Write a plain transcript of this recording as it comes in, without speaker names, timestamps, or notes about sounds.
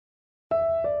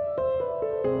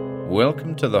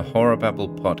Welcome to the Horror Babble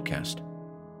podcast.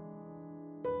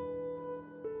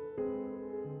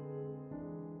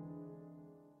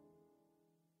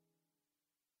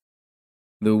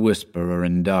 The Whisperer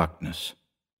in Darkness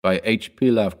by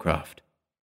H.P. Lovecraft.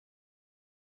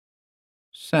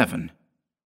 7.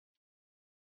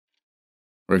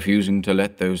 Refusing to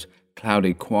let those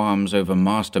cloudy qualms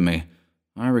overmaster me,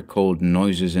 I recalled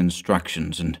Noise's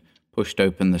instructions and pushed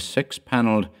open the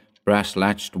 6-paneled,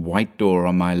 brass-latched white door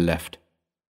on my left.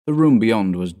 The room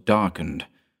beyond was darkened,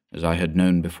 as I had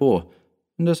known before,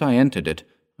 and as I entered it,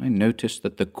 I noticed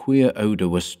that the queer odour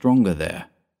was stronger there.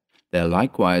 There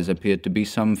likewise appeared to be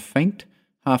some faint,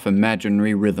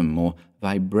 half-imaginary rhythm or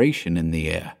vibration in the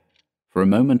air. For a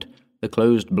moment, the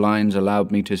closed blinds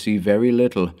allowed me to see very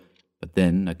little, but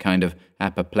then a kind of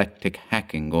apoplectic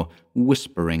hacking or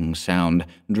whispering sound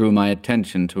drew my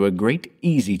attention to a great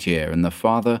easy-chair in the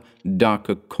farther,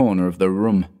 darker corner of the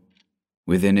room.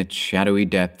 Within its shadowy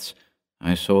depths,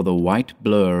 I saw the white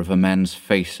blur of a man's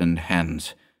face and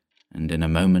hands, and in a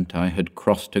moment I had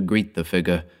crossed to greet the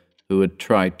figure who had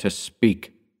tried to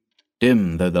speak.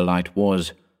 Dim though the light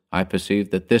was, I perceived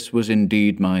that this was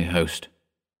indeed my host.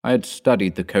 I had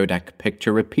studied the Kodak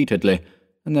picture repeatedly,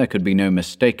 and there could be no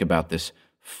mistake about this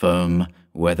firm,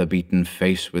 weather-beaten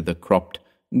face with the cropped,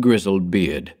 grizzled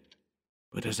beard.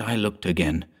 But as I looked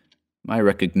again, my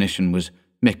recognition was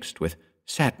mixed with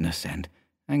sadness and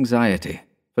anxiety,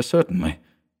 for certainly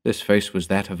this face was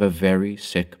that of a very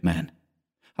sick man.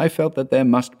 I felt that there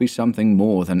must be something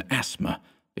more than asthma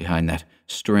behind that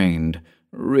strained,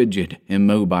 rigid,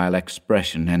 immobile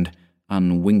expression and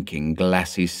unwinking,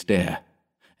 glassy stare,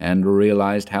 and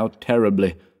realized how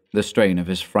terribly the strain of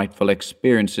his frightful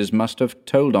experiences must have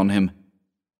told on him.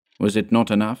 Was it not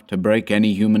enough to break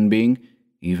any human being,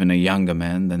 even a younger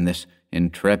man than this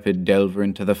intrepid delver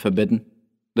into the forbidden?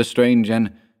 The strange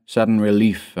and sudden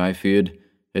relief, I feared,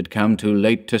 had come too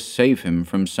late to save him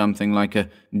from something like a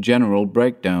general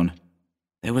breakdown.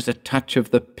 There was a touch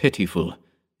of the pitiful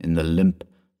in the limp,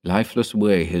 lifeless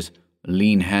way his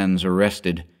lean hands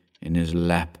rested in his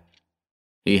lap.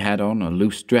 He had on a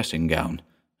loose dressing-gown,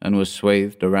 and was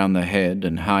swathed around the head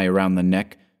and high around the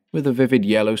neck with a vivid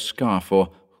yellow scarf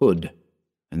or hood,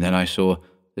 and then I saw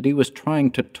that he was trying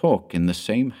to talk in the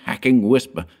same hacking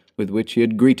whisper with which he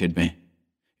had greeted me.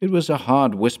 It was a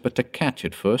hard whisper to catch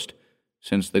at first,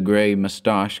 since the grey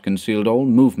moustache concealed all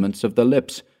movements of the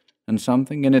lips, and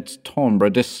something in its timbre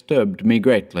disturbed me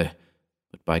greatly,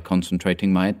 but by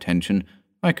concentrating my attention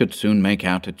I could soon make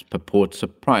out its purport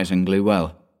surprisingly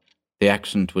well. The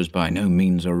accent was by no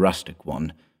means a rustic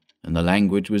one, and the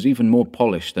language was even more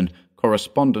polished than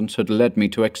correspondence had led me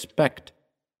to expect.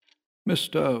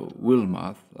 "Mr.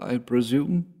 Wilmarth, I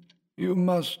presume? You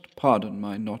must pardon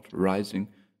my not rising.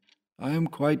 I am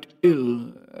quite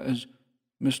ill, as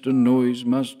Mr. Noise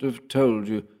must have told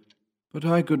you, but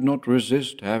I could not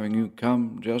resist having you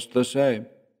come just the same.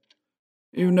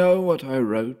 You know what I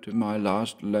wrote in my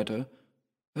last letter.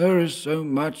 There is so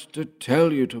much to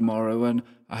tell you tomorrow, and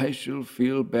I shall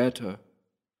feel better.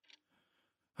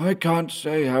 I can't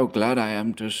say how glad I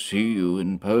am to see you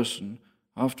in person,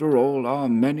 after all our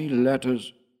many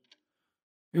letters.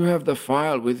 You have the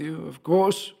file with you, of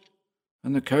course,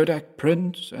 and the Kodak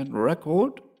prints and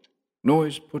record?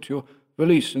 Noise put your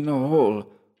valise in the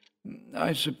hall.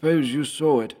 I suppose you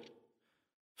saw it.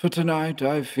 For tonight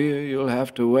I fear you'll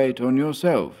have to wait on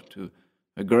yourself to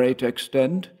a great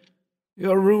extent.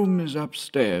 Your room is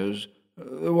upstairs,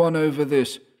 the one over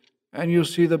this, and you'll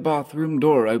see the bathroom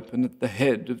door open at the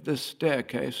head of the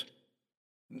staircase.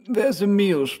 There's a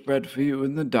meal spread for you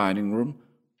in the dining room,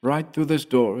 right through this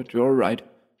door at your right,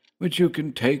 which you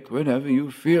can take whenever you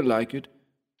feel like it.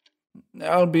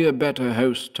 I'll be a better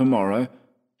host tomorrow,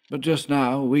 but just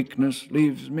now weakness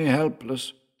leaves me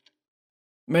helpless.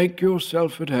 Make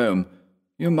yourself at home.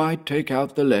 You might take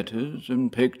out the letters and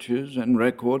pictures and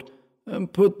record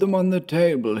and put them on the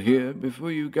table here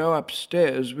before you go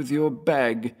upstairs with your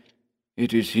bag.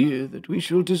 It is here that we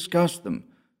shall discuss them.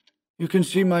 You can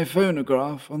see my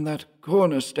phonograph on that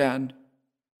corner stand.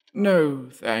 No,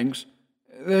 thanks.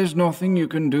 There's nothing you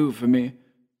can do for me.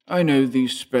 I know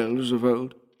these spells of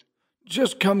old.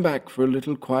 Just come back for a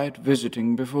little quiet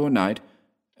visiting before night,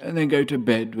 and then go to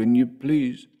bed when you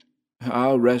please.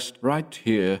 I'll rest right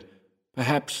here,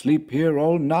 perhaps sleep here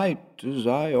all night, as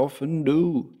I often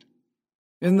do.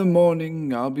 In the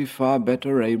morning I'll be far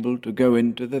better able to go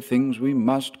into the things we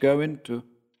must go into.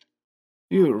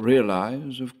 You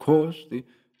realize, of course, the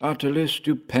utterly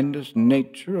stupendous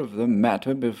nature of the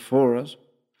matter before us.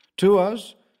 To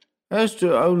us, as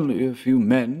to only a few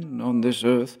men on this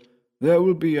earth, there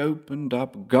will be opened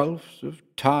up gulfs of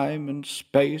time and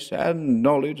space and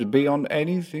knowledge beyond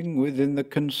anything within the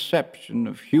conception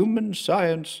of human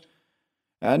science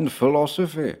and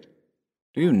philosophy.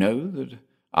 Do you know that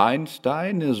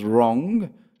Einstein is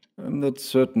wrong, and that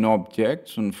certain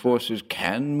objects and forces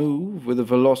can move with a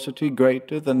velocity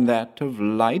greater than that of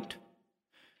light?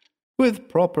 With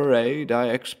proper aid, I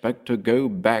expect to go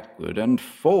backward and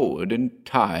forward in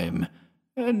time,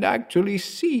 and actually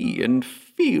see and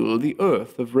feel the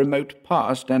earth of remote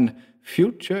past and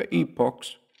future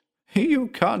epochs. You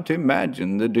can't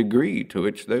imagine the degree to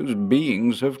which those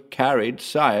beings have carried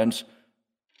science.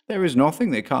 There is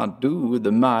nothing they can't do with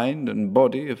the mind and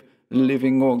body of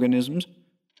living organisms.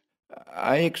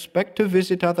 I expect to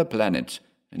visit other planets,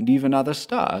 and even other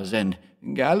stars and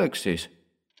galaxies.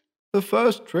 The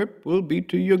first trip will be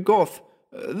to Yuggoth,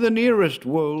 the nearest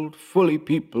world fully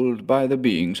peopled by the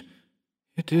beings.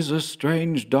 It is a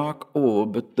strange dark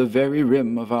orb at the very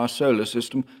rim of our solar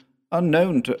system,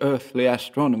 unknown to earthly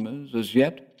astronomers as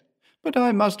yet, but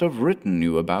I must have written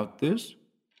you about this.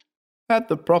 At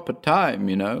the proper time,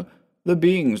 you know, the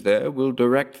beings there will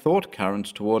direct thought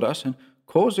currents toward us and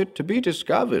cause it to be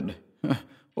discovered,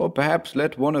 or perhaps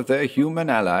let one of their human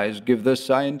allies give the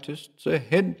scientists a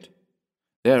hint.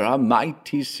 There are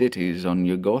mighty cities on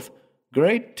Yuggoth,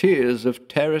 great tiers of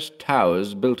terraced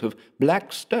towers built of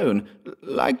black stone,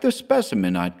 like the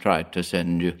specimen I tried to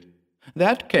send you.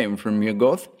 That came from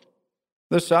Yuggoth.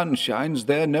 The sun shines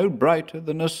there no brighter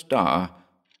than a star,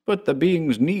 but the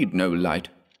beings need no light.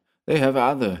 They have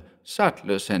other,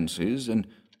 subtler senses, and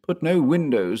put no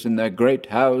windows in their great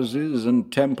houses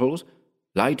and temples.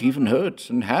 Light even hurts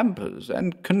and hampers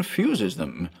and confuses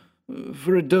them,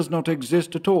 for it does not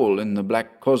exist at all in the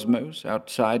black cosmos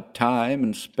outside time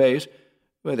and space,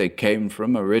 where they came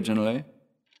from originally.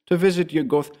 To visit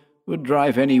Yuggoth would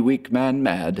drive any weak man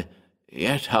mad,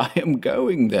 yet I am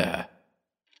going there.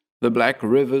 The black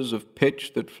rivers of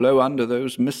pitch that flow under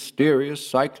those mysterious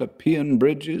cyclopean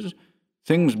bridges,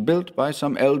 things built by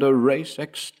some elder race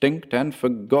extinct and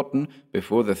forgotten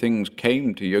before the things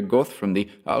came to Yuggoth from the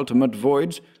ultimate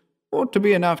voids, ought to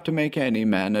be enough to make any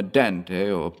man a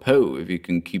Dante or Poe if he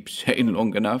can keep sane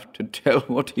long enough to tell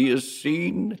what he has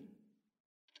seen.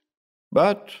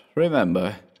 But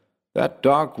remember, that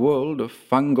dark world of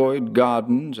fungoid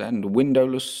gardens and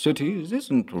windowless cities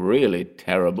isn't really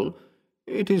terrible.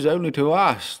 It is only to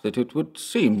us that it would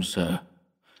seem so.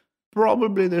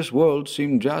 Probably this world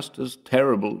seemed just as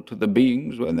terrible to the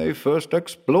beings when they first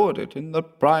explored it in the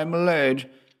primal age.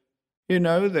 You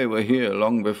know, they were here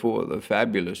long before the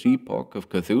fabulous epoch of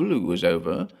Cthulhu was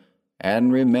over,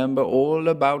 and remember all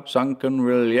about sunken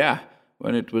Rilya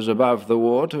when it was above the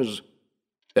waters.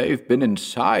 They've been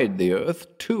inside the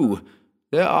earth, too.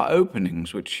 There are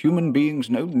openings which human beings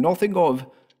know nothing of,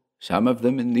 some of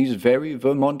them in these very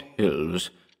Vermont hills,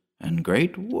 and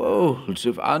great worlds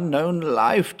of unknown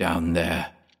life down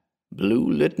there.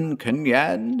 Blue-litten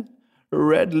Kenyan,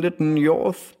 red-litten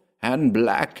Yorth, and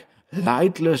black,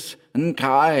 lightless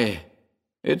Nkai.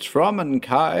 It's from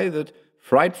Nkai that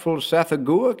frightful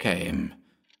Sathagua came.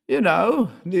 You know,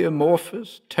 the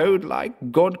amorphous,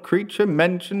 toad-like god-creature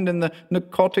mentioned in the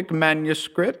Narcotic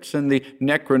manuscripts and the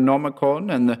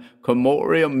Necronomicon and the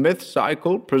Comorium myth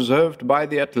cycle preserved by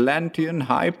the Atlantean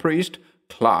high priest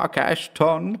Clark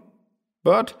Ashton.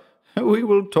 But we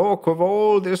will talk of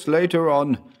all this later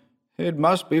on. It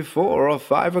must be 4 or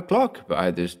 5 o'clock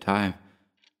by this time.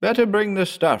 Better bring the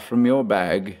stuff from your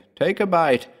bag, take a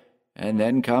bite, and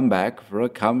then come back for a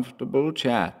comfortable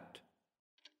chat.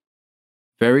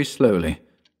 Very slowly,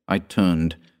 I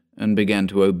turned and began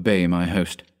to obey my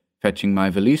host, fetching my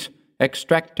valise,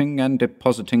 extracting and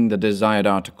depositing the desired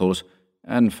articles,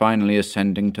 and finally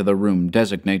ascending to the room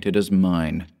designated as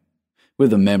mine. With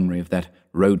the memory of that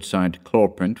roadside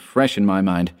clawprint fresh in my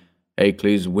mind,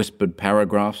 Akeley's whispered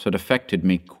paragraphs had affected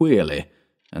me queerly,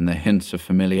 and the hints of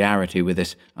familiarity with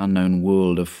this unknown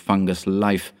world of fungus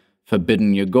life,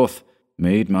 forbidden Yuggoth,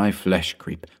 made my flesh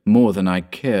creep more than I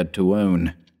cared to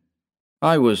own.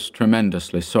 I was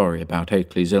tremendously sorry about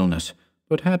Akeley's illness,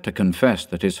 but had to confess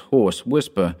that his hoarse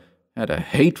whisper had a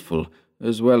hateful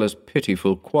as well as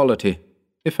pitiful quality.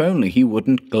 If only he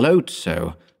wouldn't gloat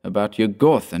so about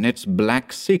Yuggoth and its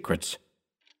black secrets.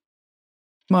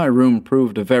 My room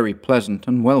proved a very pleasant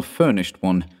and well-furnished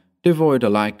one, devoid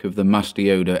alike of the musty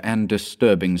odour and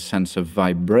disturbing sense of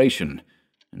vibration,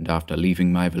 and after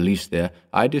leaving my valise there,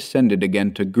 I descended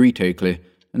again to greet Akeley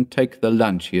and take the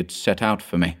lunch he had set out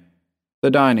for me.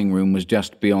 The dining room was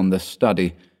just beyond the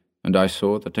study, and I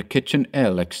saw that a kitchen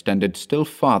ell extended still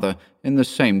farther in the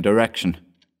same direction.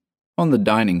 On the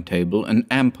dining table, an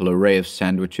ample array of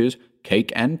sandwiches,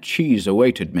 cake, and cheese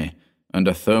awaited me, and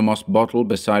a thermos bottle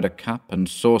beside a cup and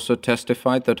saucer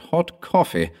testified that hot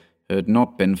coffee had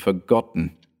not been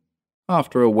forgotten.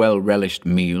 After a well-relished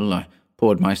meal, I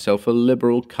poured myself a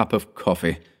liberal cup of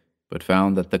coffee, but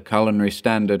found that the culinary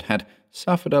standard had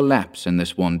suffered a lapse in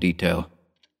this one detail.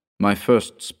 My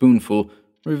first spoonful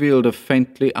revealed a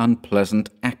faintly unpleasant,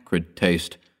 acrid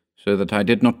taste, so that I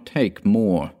did not take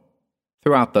more.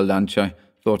 Throughout the lunch, I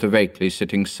thought of Akeley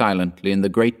sitting silently in the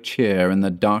great chair in the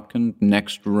darkened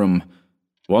next room.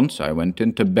 Once I went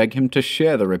in to beg him to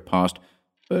share the repast,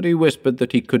 but he whispered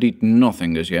that he could eat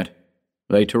nothing as yet.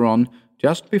 Later on,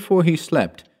 just before he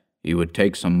slept, he would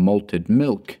take some malted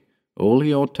milk, all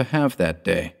he ought to have that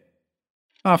day.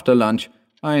 After lunch,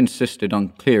 I insisted on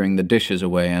clearing the dishes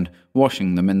away and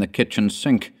washing them in the kitchen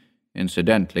sink,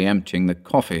 incidentally emptying the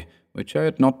coffee, which I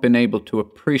had not been able to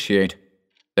appreciate.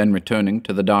 Then returning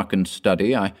to the darkened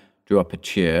study, I drew up a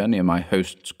chair near my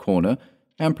host's corner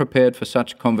and prepared for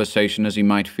such conversation as he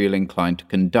might feel inclined to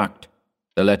conduct.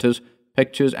 The letters,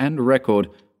 pictures, and record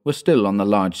were still on the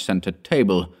large centre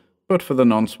table, but for the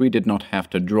nonce we did not have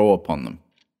to draw upon them.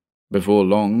 Before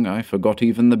long, I forgot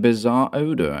even the bizarre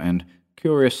odour and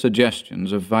curious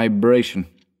suggestions of vibration.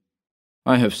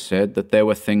 I have said that there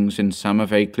were things in some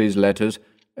of Akeley's letters,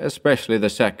 especially the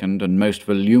second and most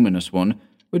voluminous one,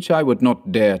 which I would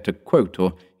not dare to quote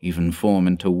or even form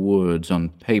into words on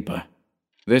paper.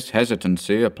 This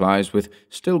hesitancy applies with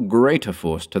still greater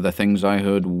force to the things I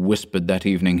heard whispered that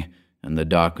evening in the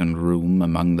darkened room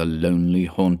among the lonely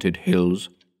haunted hills.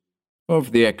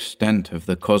 Of the extent of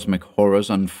the cosmic horrors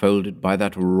unfolded by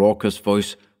that raucous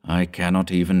voice, I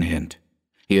cannot even hint.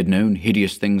 He had known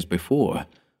hideous things before,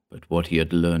 but what he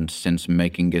had learned since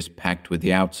making his pact with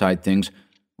the outside things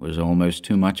was almost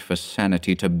too much for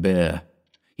sanity to bear.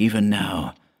 Even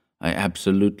now, I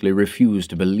absolutely refuse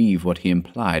to believe what he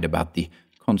implied about the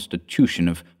constitution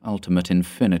of ultimate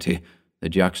infinity, the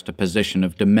juxtaposition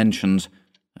of dimensions,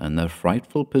 and the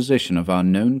frightful position of our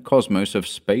known cosmos of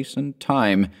space and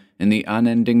time in the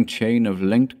unending chain of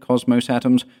linked cosmos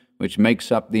atoms which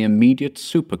makes up the immediate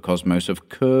supercosmos of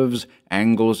curves,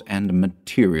 angles, and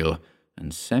material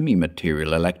and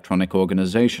semi-material electronic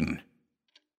organization.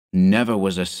 Never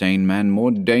was a sane man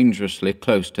more dangerously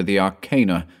close to the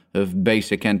arcana of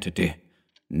basic entity.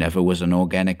 Never was an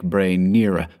organic brain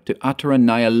nearer to utter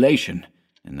annihilation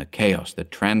in the chaos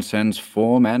that transcends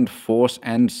form and force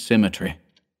and symmetry.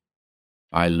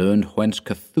 I learned whence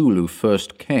Cthulhu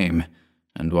first came,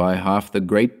 and why half the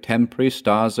great temporary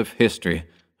stars of history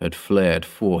had flared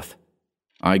forth.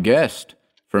 I guessed,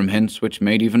 from hints which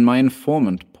made even my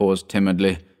informant pause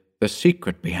timidly, the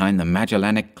secret behind the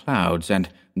Magellanic clouds and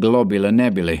globular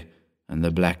nebulae, and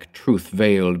the black truth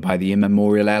veiled by the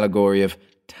immemorial allegory of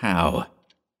Tau.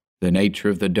 The nature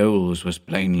of the doles was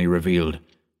plainly revealed,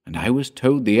 and I was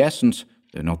told the essence,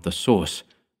 though not the source,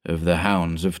 of the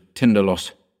hounds of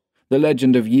Tyndalos. The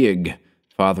legend of Yig,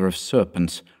 father of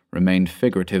serpents, remained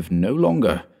figurative no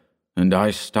longer, and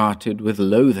I started with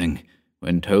loathing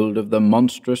when told of the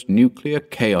monstrous nuclear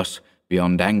chaos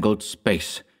beyond angled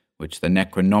space, which the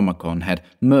Necronomicon had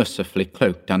mercifully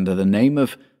cloaked under the name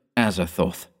of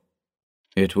Azathoth.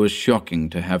 It was shocking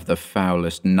to have the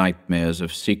foulest nightmares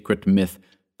of secret myth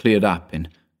cleared up in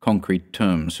concrete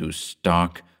terms whose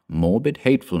stark, morbid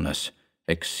hatefulness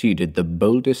exceeded the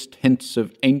boldest hints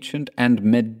of ancient and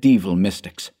medieval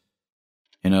mystics.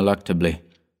 Ineluctably,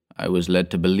 I was led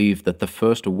to believe that the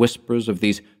first whisperers of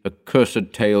these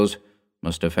accursed tales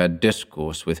must have had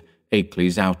discourse with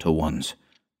Akeley's outer ones,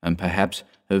 and perhaps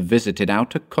have visited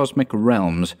outer cosmic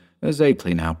realms as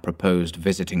Akeley now proposed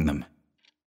visiting them.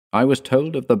 I was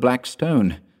told of the Black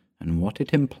Stone and what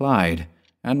it implied,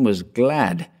 and was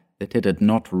glad that it had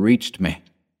not reached me.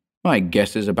 My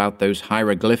guesses about those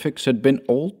hieroglyphics had been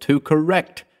all too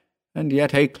correct, and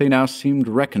yet Akeley now seemed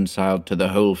reconciled to the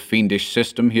whole fiendish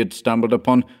system he had stumbled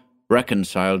upon,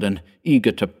 reconciled and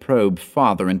eager to probe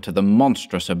farther into the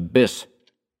monstrous abyss.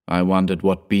 I wondered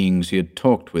what beings he had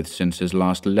talked with since his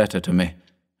last letter to me,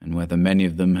 and whether many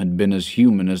of them had been as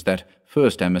human as that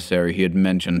first emissary he had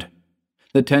mentioned.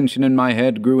 The tension in my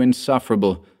head grew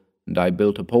insufferable, and I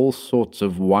built up all sorts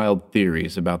of wild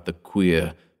theories about the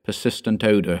queer, persistent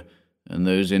odor and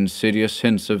those insidious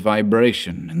hints of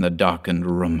vibration in the darkened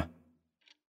room.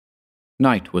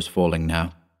 Night was falling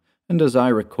now, and as I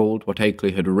recalled what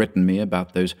Akeley had written me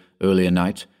about those earlier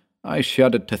nights, I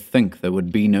shuddered to think there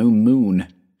would be no moon,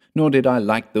 nor did I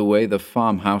like the way the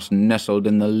farmhouse nestled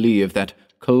in the lee of that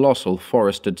colossal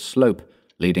forested slope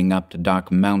leading up to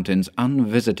Dark Mountain's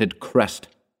unvisited crest.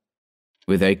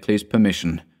 With Akeley's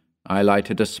permission, I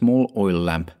lighted a small oil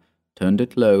lamp, turned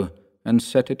it low, and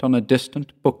set it on a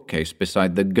distant bookcase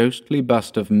beside the ghostly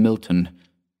bust of Milton,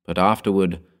 but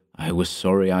afterward I was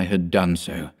sorry I had done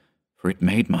so, for it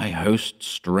made my host's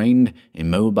strained,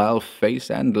 immobile face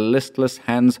and listless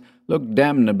hands look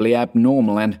damnably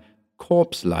abnormal and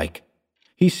corpse-like.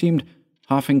 He seemed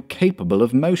half incapable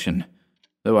of motion,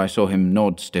 though I saw him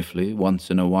nod stiffly once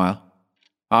in a while.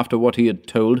 After what he had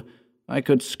told, I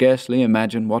could scarcely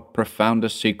imagine what profounder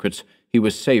secrets he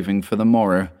was saving for the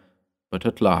morrow, but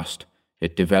at last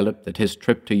it developed that his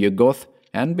trip to Yuggoth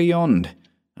and beyond,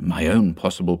 and my own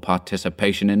possible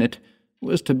participation in it,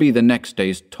 was to be the next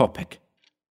day's topic.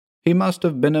 He must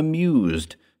have been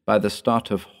amused by the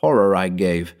start of horror I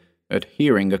gave at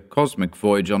hearing a cosmic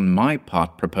voyage on my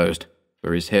part proposed,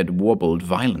 for his head wobbled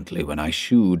violently when I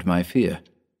shooed my fear.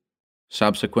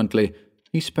 Subsequently,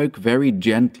 he spoke very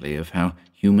gently of how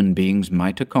human beings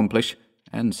might accomplish,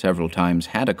 and several times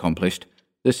had accomplished,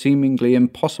 the seemingly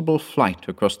impossible flight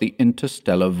across the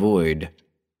interstellar void.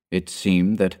 It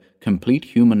seemed that complete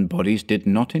human bodies did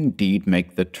not indeed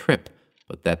make the trip,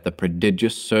 but that the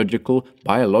prodigious surgical,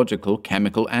 biological,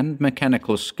 chemical, and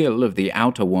mechanical skill of the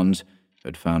outer ones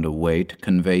had found a way to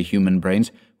convey human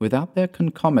brains without their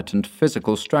concomitant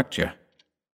physical structure.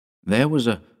 There was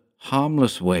a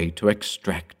harmless way to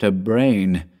extract a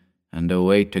brain, and a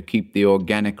way to keep the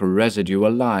organic residue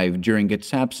alive during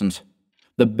its absence.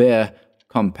 The bare,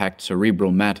 compact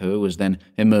cerebral matter was then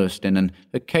immersed in an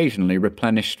occasionally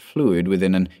replenished fluid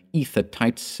within an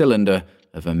ether-tight cylinder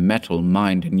of a metal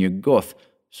mined in Yuggoth,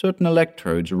 certain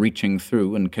electrodes reaching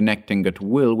through and connecting at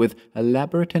will with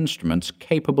elaborate instruments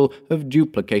capable of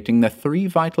duplicating the three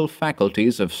vital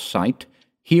faculties of sight,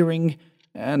 hearing,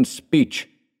 and speech.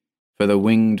 For the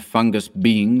winged fungus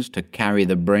beings to carry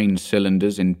the brain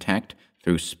cylinders intact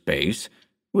through space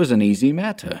was an easy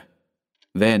matter.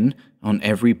 Then, on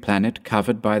every planet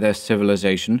covered by their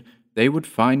civilization, they would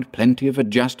find plenty of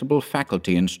adjustable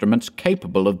faculty instruments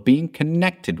capable of being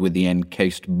connected with the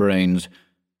encased brains,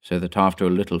 so that after a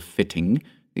little fitting,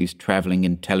 these travelling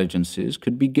intelligences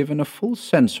could be given a full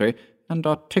sensory and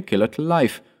articulate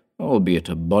life, albeit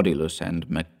a bodiless and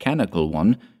mechanical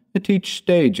one, at each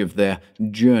stage of their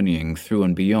journeying through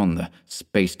and beyond the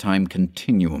space-time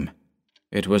continuum.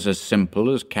 It was as simple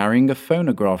as carrying a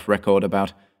phonograph record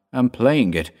about and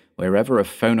playing it wherever a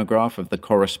phonograph of the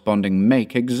corresponding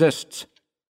make exists.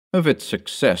 Of its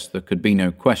success there could be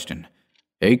no question.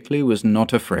 Akeley was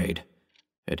not afraid.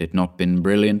 Had it not been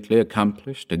brilliantly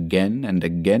accomplished again and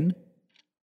again?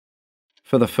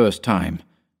 For the first time,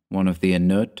 one of the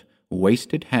inert,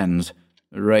 wasted hands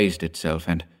raised itself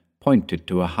and pointed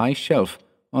to a high shelf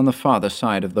on the farther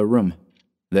side of the room.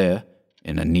 There,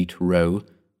 in a neat row,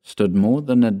 stood more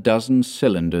than a dozen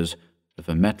cylinders of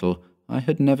a metal I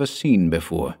had never seen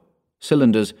before.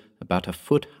 Cylinders about a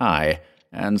foot high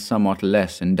and somewhat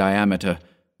less in diameter,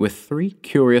 with three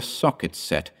curious sockets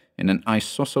set in an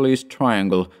isosceles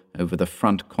triangle over the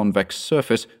front convex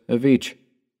surface of each.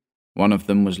 One of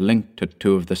them was linked at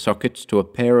two of the sockets to a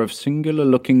pair of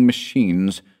singular-looking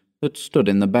machines that stood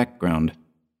in the background.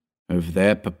 Of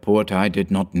their purport I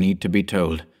did not need to be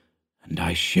told, and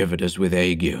I shivered as with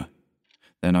ague.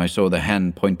 Then I saw the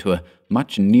hand point to a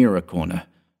much nearer corner,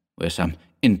 where some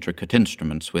intricate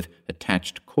instruments with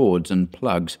attached cords and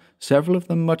plugs, several of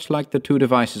them much like the two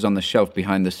devices on the shelf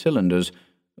behind the cylinders,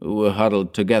 were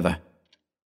huddled together.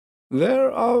 "There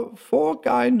are 4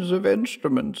 kinds of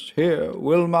instruments here,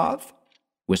 Wilmarth,"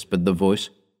 whispered the voice.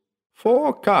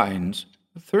 4 kinds,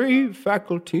 3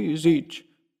 faculties each.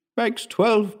 Makes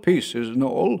 12 pieces in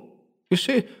all. You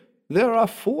see, there are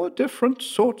 4 different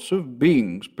sorts of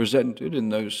beings presented in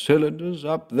those cylinders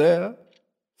up there.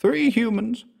 3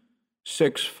 humans,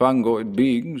 6 fungoid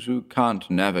beings who can't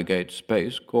navigate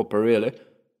space corporeally,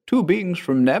 2 beings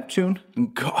from Neptune.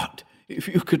 God, if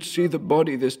you could see the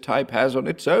body this type has on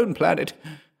its own planet,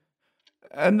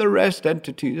 and the rest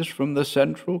entities from the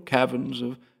central caverns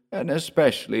of an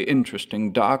especially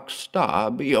interesting dark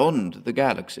star beyond the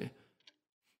galaxy.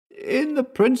 In the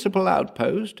principal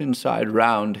outpost inside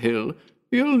Round Hill,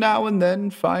 you'll now and then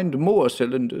find more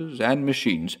cylinders and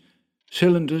machines,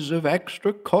 cylinders of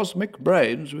extra cosmic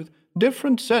brains with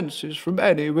different senses from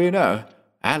any we know,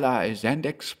 allies and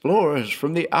explorers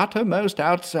from the uttermost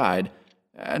outside,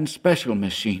 and special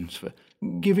machines for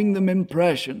giving them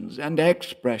impressions and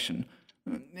expression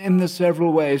in the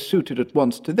several ways suited at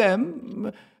once to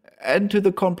them and to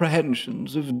the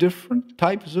comprehensions of different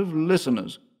types of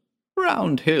listeners.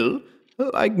 Round Hill,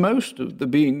 like most of the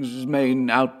being's main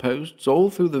outposts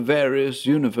all through the various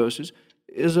universes,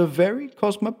 is a very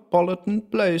cosmopolitan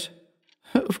place.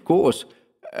 Of course,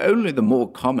 only the more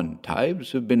common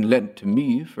types have been lent to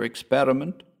me for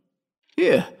experiment.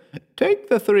 Here, take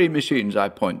the 3 machines I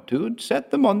point to and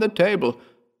set them on the table.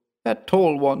 That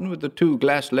tall one with the two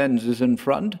glass lenses in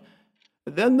front,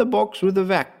 then the box with the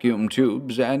vacuum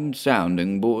tubes and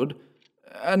sounding board,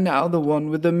 and now the one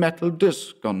with the metal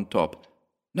disc on top.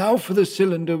 Now for the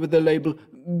cylinder with the label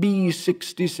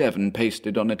B67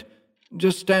 pasted on it.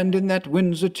 Just stand in that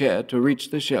Windsor chair to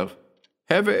reach the shelf.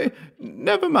 Heavy?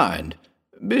 Never mind.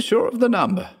 Be sure of the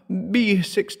number,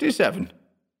 B67.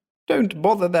 Don't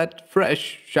bother that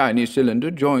fresh, shiny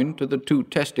cylinder joined to the two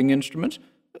testing instruments,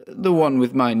 the one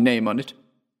with my name on it.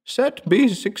 Set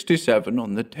B67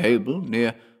 on the table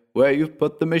near where you've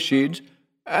put the machines,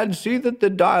 and see that the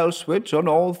dial switch on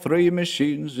all three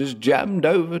machines is jammed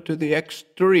over to the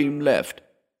extreme left.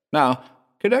 Now,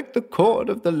 connect the cord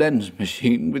of the lens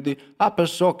machine with the upper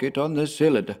socket on the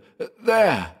cylinder.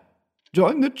 There!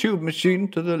 Join the tube machine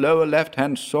to the lower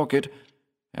left-hand socket,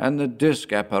 and the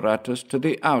disc apparatus to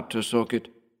the outer socket.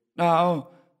 Now,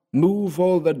 move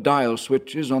all the dial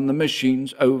switches on the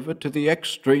machines over to the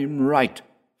extreme right.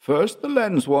 First the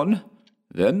lens one,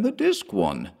 then the disc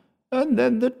one, and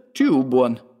then the tube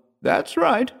one. That's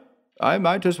right. I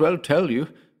might as well tell you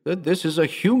that this is a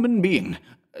human being,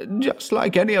 just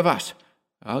like any of us.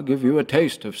 I'll give you a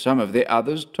taste of some of the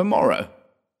others tomorrow.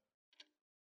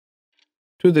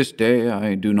 To this day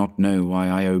I do not know why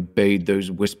I obeyed those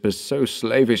whispers so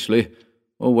slavishly,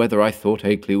 or whether I thought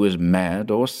Akeley was mad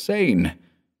or sane.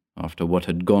 After what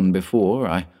had gone before,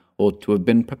 I ought to have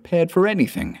been prepared for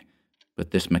anything. But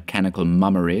this mechanical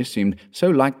mummery seemed so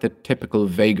like the typical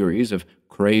vagaries of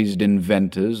crazed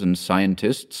inventors and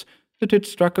scientists that it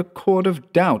struck a chord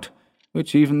of doubt,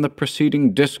 which even the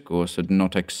preceding discourse had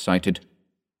not excited.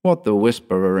 What the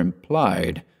whisperer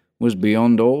implied was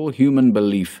beyond all human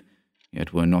belief,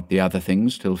 yet were not the other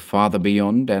things still farther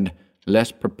beyond and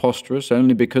less preposterous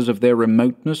only because of their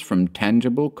remoteness from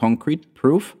tangible, concrete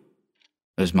proof?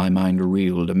 As my mind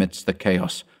reeled amidst the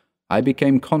chaos, I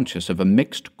became conscious of a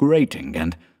mixed grating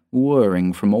and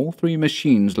whirring from all three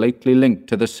machines lately linked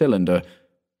to the cylinder,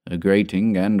 a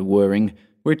grating and whirring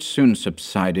which soon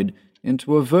subsided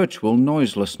into a virtual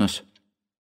noiselessness.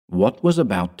 What was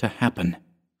about to happen?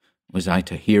 Was I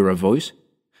to hear a voice?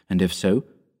 And if so,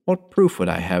 what proof would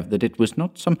I have that it was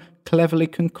not some cleverly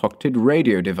concocted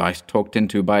radio device talked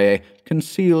into by a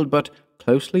concealed but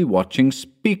closely watching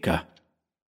speaker?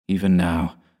 Even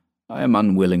now, I am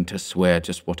unwilling to swear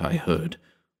just what I heard,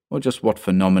 or just what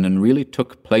phenomenon really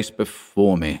took place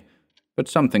before me, but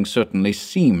something certainly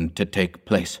seemed to take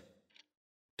place.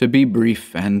 To be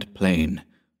brief and plain,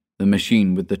 the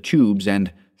machine with the tubes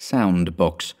and sound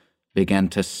box began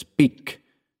to speak,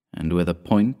 and with a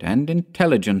point and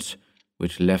intelligence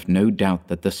which left no doubt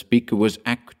that the speaker was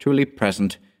actually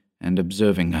present and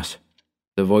observing us.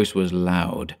 The voice was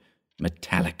loud,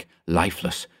 metallic,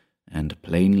 lifeless, and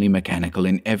plainly mechanical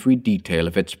in every detail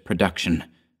of its production.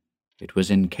 It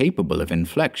was incapable of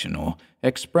inflection or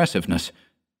expressiveness,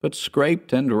 but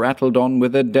scraped and rattled on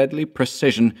with a deadly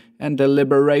precision and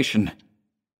deliberation.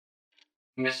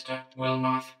 "Mr.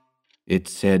 Wilmarth," it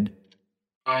said,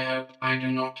 "I hope I do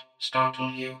not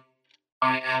startle you.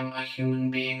 I am a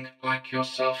human being like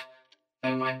yourself,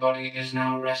 though my body is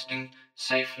now resting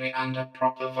safely under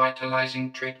proper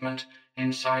vitalizing treatment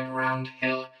inside Round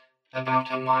Hill,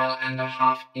 about 1.5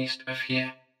 miles east of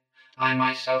here. I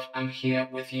myself am here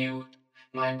with you.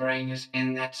 My brain is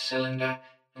in that cylinder,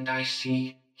 and I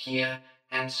see, hear,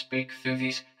 and speak through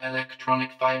these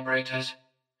electronic vibrators.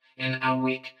 In a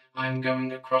week I am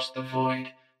going across the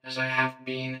void, as I have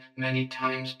been many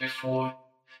times before,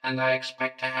 and I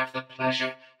expect to have the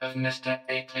pleasure of Mr.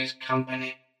 Akeley's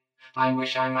company. I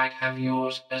wish I might have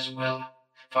yours as well,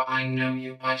 for I know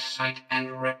you by sight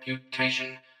and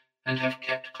reputation, and have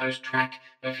kept close track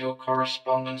of your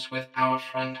correspondence with our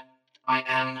friend. I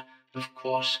am, of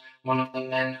course, one of the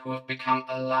men who have become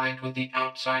allied with the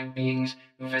outside beings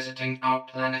visiting our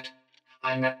planet.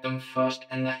 I met them first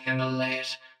in the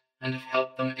Himalayas, and have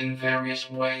helped them in various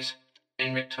ways.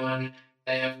 In return,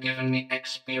 they have given me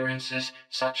experiences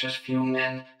such as few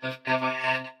men have ever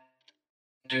had.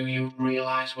 Do you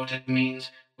realize what it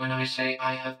means when I say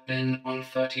I have been on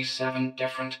 37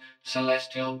 different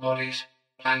celestial bodies,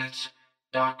 planets,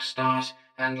 dark stars,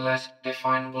 and less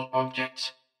definable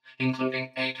objects,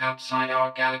 including 8 outside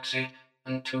our galaxy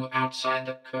and 2 outside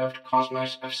the curved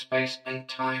cosmos of space and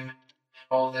time?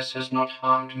 All this has not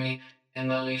harmed me in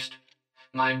the least.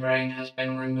 My brain has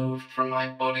been removed from my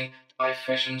body by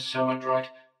fission so adroit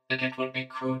that it would be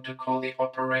crude to call the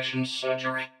operation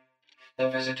surgery. The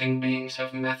visiting beings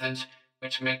have methods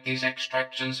which make these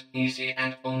extractions easy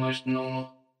and almost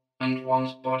normal, and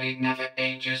one's body never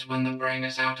ages when the brain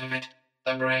is out of it.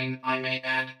 The brain, I may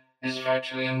add, is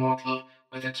virtually immortal,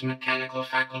 with its mechanical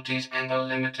faculties and the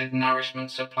limited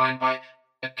nourishment supplied by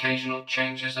occasional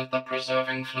changes of the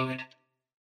preserving fluid.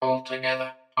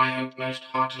 Altogether, I hope most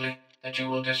heartily that you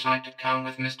will decide to come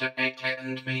with Mr. Akeley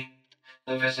and me.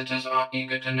 The visitors are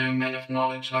eager to know men of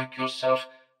knowledge like yourself,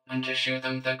 and to show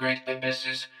them the great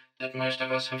abysses that most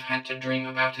of us have had to dream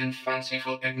about in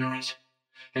fanciful ignorance.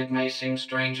 It may seem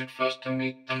strange at first to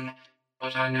meet them,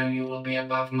 but I know you will be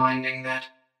above minding that.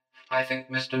 I think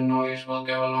Mr. Noyes will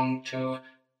go along too,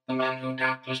 the man who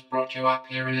doubtless brought you up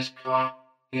here in his car.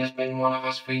 He has been one of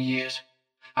us for years.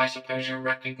 I suppose you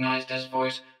recognized his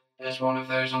voice as one of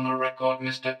those on the record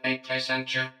Mr. Akeley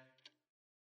sent you.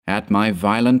 At my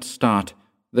violent start,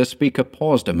 the speaker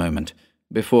paused a moment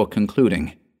before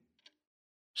concluding.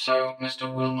 So,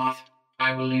 Mr. Wilmoth,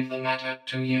 I will leave the matter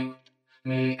to you,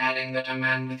 merely adding that a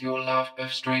man with your love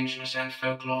of strangeness and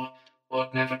folklore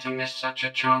ought never to miss such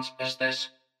a chance as this.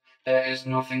 There is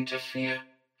nothing to fear.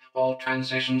 All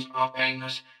transitions are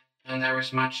painless, and there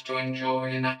is much to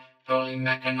enjoy in a wholly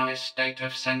mechanized state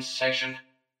of sensation.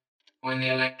 When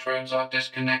the electrodes are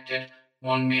disconnected,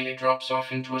 one merely drops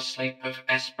off into a sleep of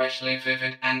especially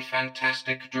vivid and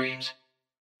fantastic dreams.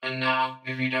 And now,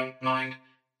 if you don't mind,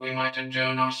 we might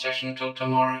adjourn our session till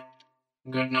tomorrow.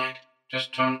 Good night.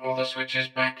 Just turn all the switches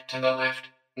back to the left.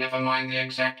 Never mind the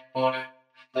exact order,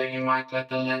 though you might let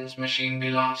the lens machine be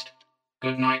last.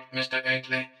 Good night, Mr.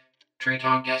 Akeley. Treat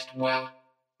our guest well.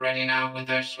 Ready now with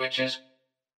those switches.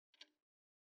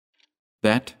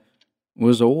 That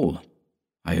was all.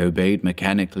 I obeyed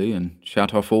mechanically and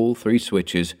shut off all 3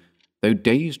 switches, though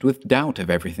dazed with doubt of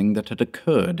everything that had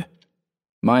occurred.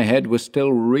 My head was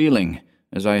still reeling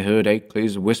as I heard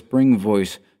Akeley's whispering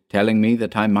voice telling me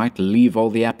that I might leave all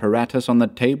the apparatus on the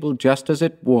table just as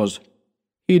it was.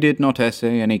 He did not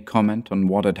essay any comment on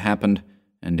what had happened,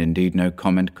 and indeed no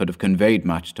comment could have conveyed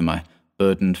much to my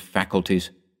burdened faculties.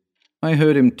 I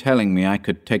heard him telling me I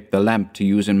could take the lamp to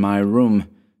use in my room,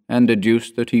 and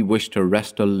deduced that he wished to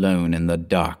rest alone in the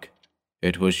dark.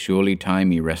 It was surely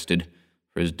time he rested,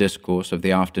 for his discourse of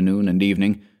the afternoon and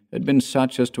evening had been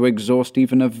such as to exhaust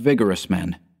even a vigorous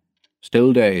man.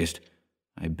 Still dazed,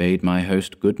 I bade my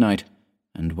host good night,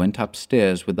 and went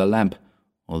upstairs with the lamp,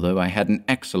 although I had an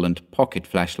excellent pocket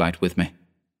flashlight with me.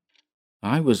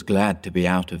 I was glad to be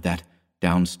out of that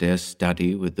downstairs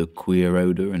study with the queer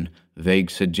odor and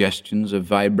vague suggestions of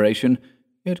vibration,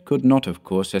 yet could not, of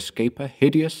course, escape a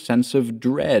hideous sense of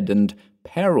dread and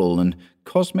peril and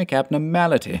cosmic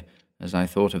abnormality as I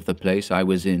thought of the place I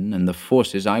was in and the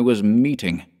forces I was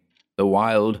meeting. The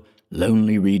wild,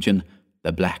 lonely region,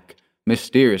 the black,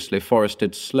 mysteriously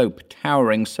forested slope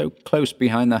towering so close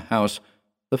behind the house,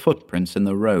 the footprints in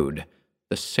the road,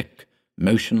 the sick,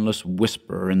 motionless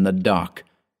whisperer in the dark,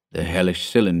 the hellish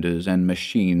cylinders and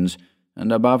machines,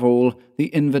 and above all, the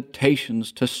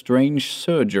invitations to strange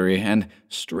surgery and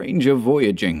stranger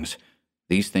voyagings.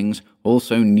 These things,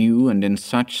 also new and in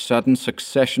such sudden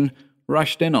succession,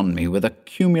 rushed in on me with a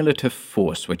cumulative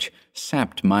force which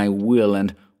sapped my will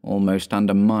and almost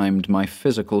undermined my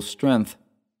physical strength.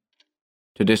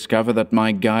 To discover that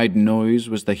my guide Noyes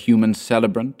was the human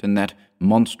celebrant in that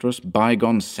monstrous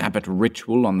bygone Sabbath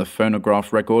ritual on the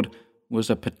phonograph record was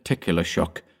a particular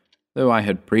shock, though I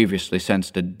had previously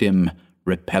sensed a dim,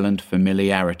 repellent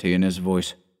familiarity in his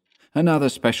voice. Another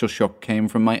special shock came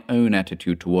from my own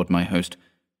attitude toward my host,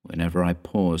 whenever I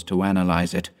paused to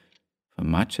analyze it. For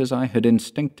much as I had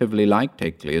instinctively liked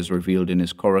Akeley as revealed in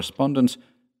his correspondence,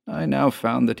 I now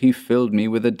found that he filled me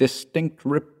with a distinct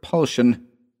repulsion.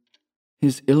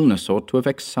 His illness ought to have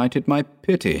excited my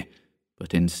pity,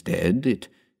 but instead it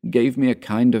gave me a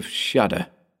kind of shudder.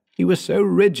 He was so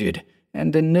rigid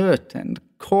and inert and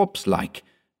corpse-like,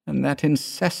 and that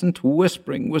incessant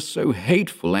whispering was so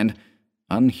hateful and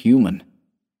unhuman.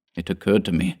 It occurred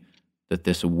to me that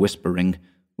this whispering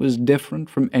was different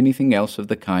from anything else of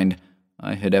the kind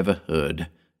I had ever heard,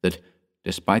 that,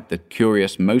 despite the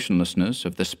curious motionlessness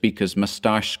of the speaker's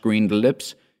moustache-screened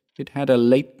lips, it had a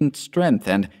latent strength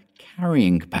and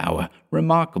carrying power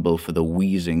remarkable for the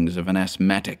wheezings of an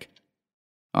asthmatic.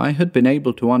 I had been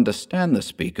able to understand the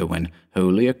speaker when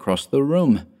wholly across the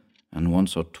room, and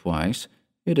once or twice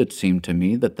it had seemed to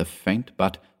me that the faint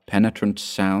but penetrant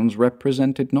sounds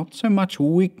represented not so much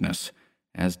weakness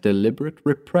as deliberate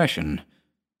repression.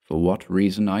 For what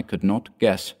reason I could not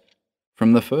guess.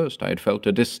 From the first I had felt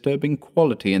a disturbing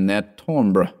quality in their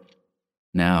timbre.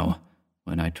 Now,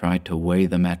 when I tried to weigh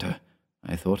the matter,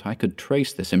 I thought I could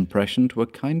trace this impression to a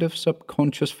kind of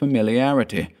subconscious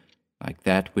familiarity, like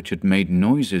that which had made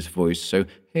Noyes's voice so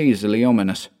hazily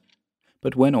ominous.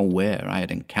 But when or where I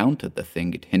had encountered the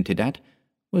thing it hinted at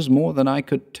was more than I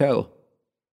could tell.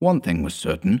 One thing was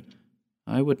certain: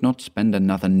 I would not spend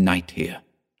another night here.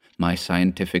 My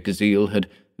scientific zeal had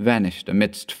vanished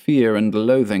amidst fear and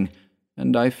loathing,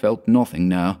 and I felt nothing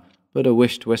now but a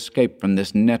wish to escape from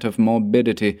this net of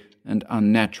morbidity and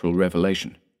unnatural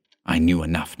revelation. I knew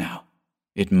enough now.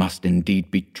 It must indeed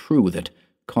be true that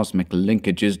cosmic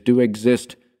linkages do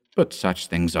exist, but such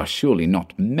things are surely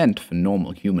not meant for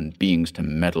normal human beings to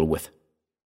meddle with.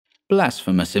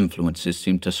 Blasphemous influences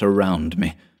seemed to surround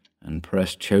me and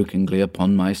press chokingly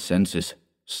upon my senses.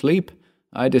 Sleep,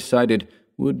 I decided,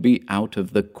 would be out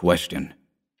of the question.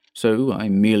 So I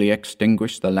merely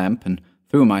extinguished the lamp and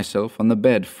threw myself on the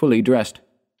bed fully dressed.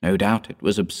 No doubt it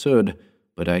was absurd,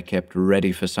 but I kept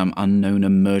ready for some unknown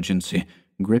emergency,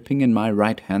 gripping in my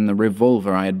right hand the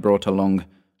revolver I had brought along,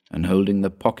 and holding the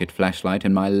pocket flashlight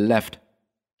in my left.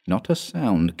 Not a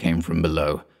sound came from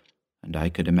below, and I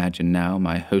could imagine now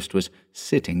my host was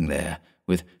sitting there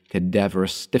with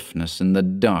cadaverous stiffness in the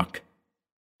dark.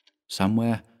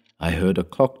 Somewhere I heard a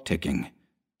clock ticking,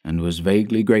 and was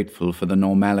vaguely grateful for the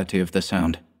normality of the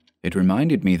sound. It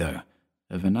reminded me, though,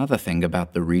 of another thing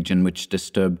about the region which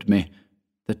disturbed me: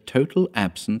 the total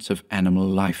absence of animal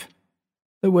life.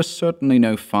 There were certainly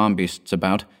no farm beasts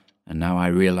about, and now I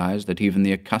realized that even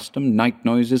the accustomed night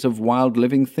noises of wild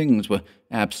living things were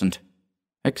absent.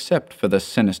 Except for the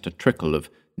sinister trickle of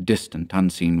distant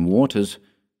unseen waters,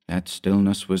 that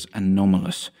stillness was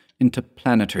anomalous,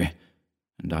 interplanetary,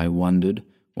 and I wondered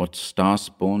what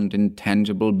star-spawned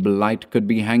intangible blight could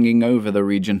be hanging over the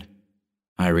region.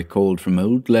 I recalled from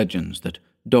old legends that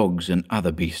dogs and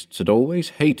other beasts had always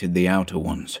hated the outer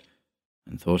ones,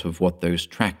 and thought of what those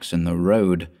tracks in the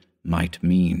road might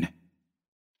mean.